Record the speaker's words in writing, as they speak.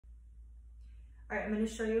All right, I'm gonna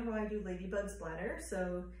show you how I do Ladybug's bladder.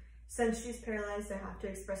 So since she's paralyzed, I have to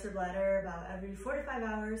express her bladder about every 4 to 5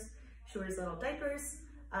 hours. She wears little diapers.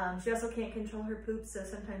 She also can't control her poop, so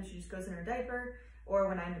sometimes she just goes in her diaper, or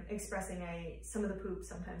when I'm expressing, some of the poop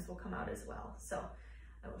sometimes will come out as well. So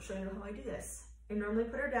I will show you how I do this. I normally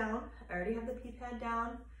put her down. I already have the pee pad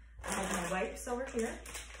down. I have my wipes over here,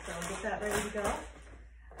 so I'll get that ready to go.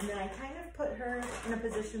 And then I kind of put her in a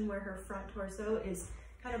position where her front torso is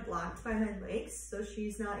kind of blocked by my legs, so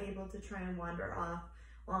she's not able to try and wander off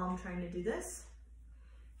while I'm trying to do this.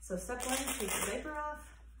 So step one, take the diaper off.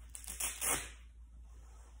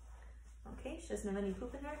 Okay, she doesn't have any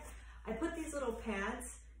poop in there. I put these little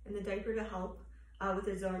pads in the diaper to help with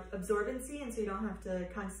absorbency, and so you don't have to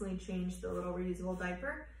constantly change the little reusable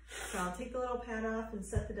diaper. So I'll take the little pad off and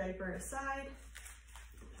set the diaper aside,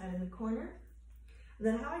 pad in the corner. And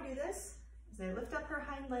then how I do this is I lift up her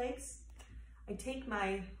hind legs. I take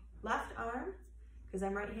my left arm, because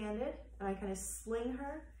I'm right-handed, and I kind of sling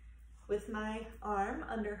her with my arm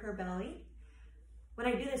under her belly. When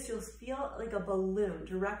I do this, you'll feel like a balloon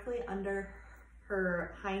directly under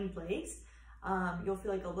her hind legs. You'll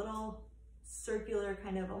feel like a little circular,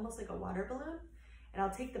 kind of almost like a water balloon. And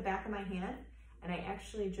I'll take the back of my hand and I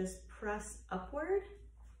actually just press upward,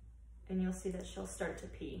 and you'll see that she'll start to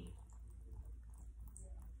pee.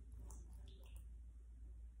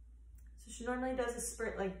 So she normally does a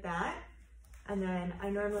spurt like that. And then I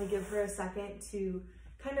normally give her a second to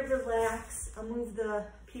kind of relax. I'll move the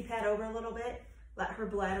pee pad over a little bit, let her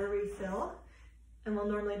bladder refill. And we'll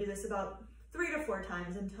normally do this about 3 to 4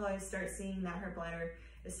 times until I start seeing that her bladder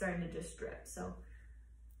is starting to just drip. So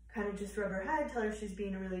kind of just rub her head, tell her she's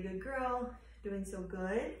being a really good girl, doing so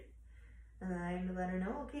good. And then I'm gonna let her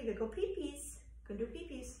know, okay, you gotta go pee-pees, go do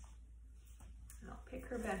pee-pees. And I'll pick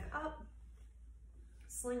her back up,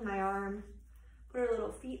 sling my arm, put her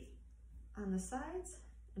little feet on the sides,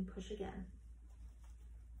 and push again.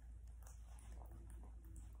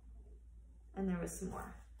 And there was some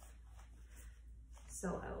more.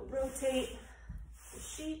 So I will rotate the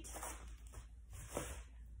sheet,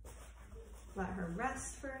 let her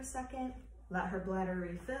rest for a second, let her bladder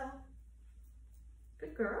refill.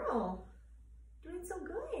 Good girl, doing so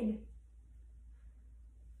good.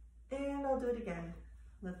 And I'll do it again.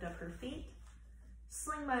 Lift up her feet,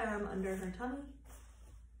 sling my arm under her tummy,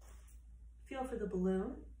 feel for the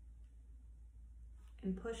balloon,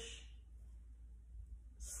 and push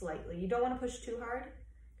slightly. You don't want to push too hard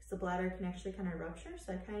because the bladder can actually kind of rupture.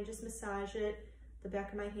 So I kind of just massage it, the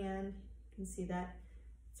back of my hand. You can see that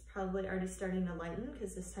it's probably already starting to lighten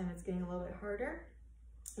because this time it's getting a little bit harder.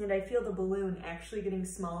 And I feel the balloon actually getting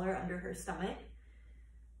smaller under her stomach.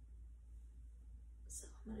 So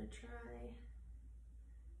I'm gonna try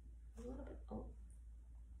a little bit. Oh,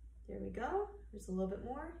 there we go. There's a little bit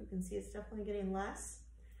more. You can see it's definitely getting less.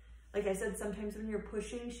 Like I said, sometimes when you're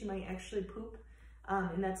pushing, she might actually poop.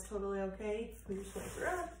 And that's totally okay. We just wipe her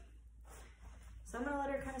up. So I'm gonna let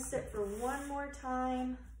her kind of sit for one more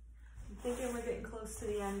time. I'm thinking we're getting close to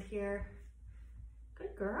the end here.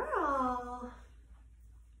 Good girl.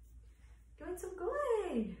 Doing so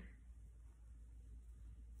good.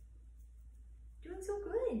 Doing so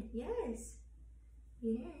good. Yes.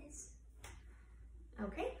 Yes.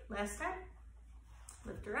 Okay, last time.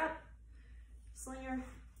 Lift her up, sling her,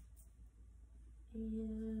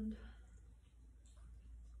 and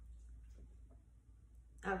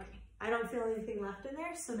okay, I don't feel anything left in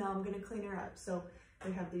there, so now I'm gonna clean her up. So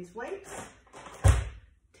we have these wipes.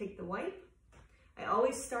 Take the wipe. I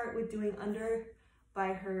always start with doing under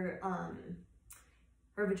by her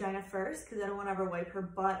her vagina first, because I don't want to ever wipe her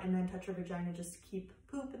butt and then touch her vagina just to keep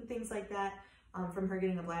poop and things like that from her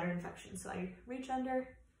getting a bladder infection. So I reach under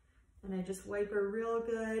and I just wipe her real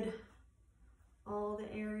good, all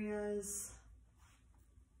the areas.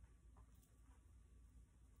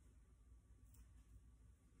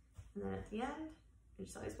 And then at the end, I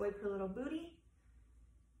just always wipe her little booty.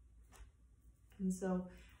 And so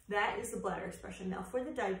that is the bladder expression. Now for the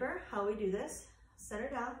diaper, how we do this, set her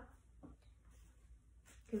down.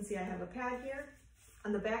 You can see I have a pad here.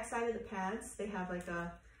 On the back side of the pads, they have like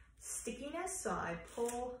a stickiness. So I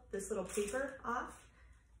pull this little paper off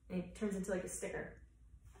and it turns into like a sticker.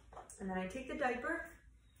 And then I take the diaper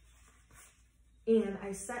and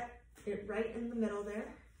I set it right in the middle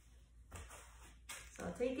there. So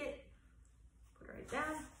I'll take it, put it right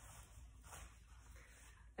down.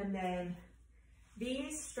 And then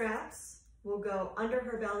these straps will go under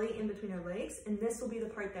her belly, in between her legs, and this will be the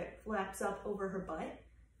part that flaps up over her butt.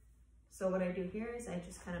 So what I do here is I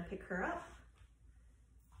just kind of pick her up,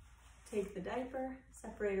 take the diaper,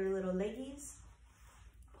 separate her little leggies,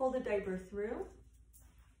 pull the diaper through,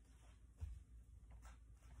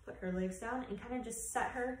 her legs down and kind of just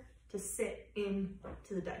set her to sit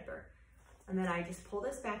into the diaper. And then I just pull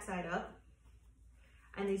this backside up.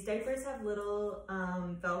 And these diapers have little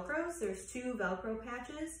Velcros. There's 2 Velcro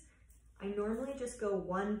patches. I normally just go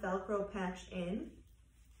 1 Velcro patch in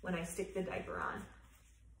when I stick the diaper on.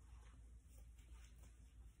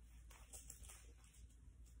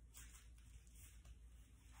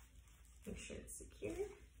 Make sure it's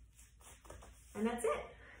secured. And that's it.